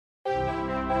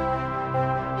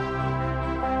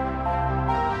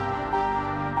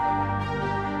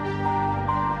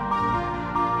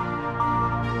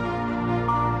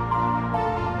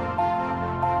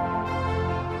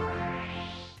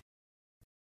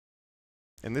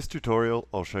In this tutorial,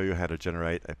 I'll show you how to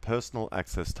generate a personal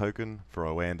access token for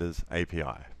OANDA's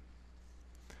API.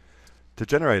 To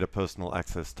generate a personal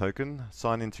access token,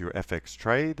 sign into your FX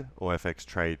Trade or FX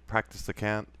Trade practice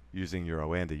account using your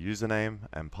OANDA username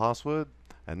and password,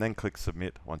 and then click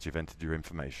Submit once you've entered your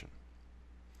information.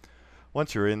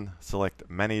 Once you're in, select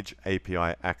Manage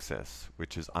API Access,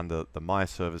 which is under the My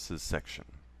Services section.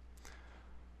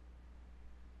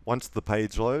 Once the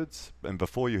page loads, and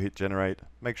before you hit Generate,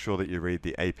 make sure that you read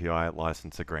the API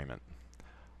license agreement.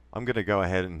 I'm going to go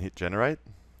ahead and hit Generate.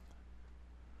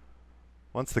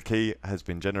 Once the key has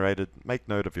been generated, make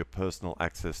note of your personal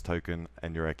access token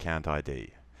and your account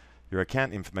ID. Your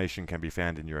account information can be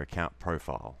found in your account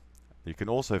profile. You can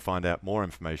also find out more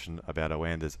information about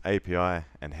OANDA's API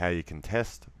and how you can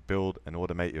test, build, and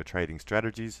automate your trading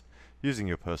strategies using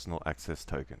your personal access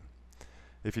token.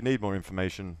 If you need more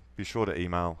information, be sure to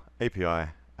email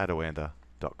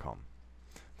api@oanda.com.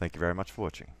 Thank you very much for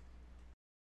watching.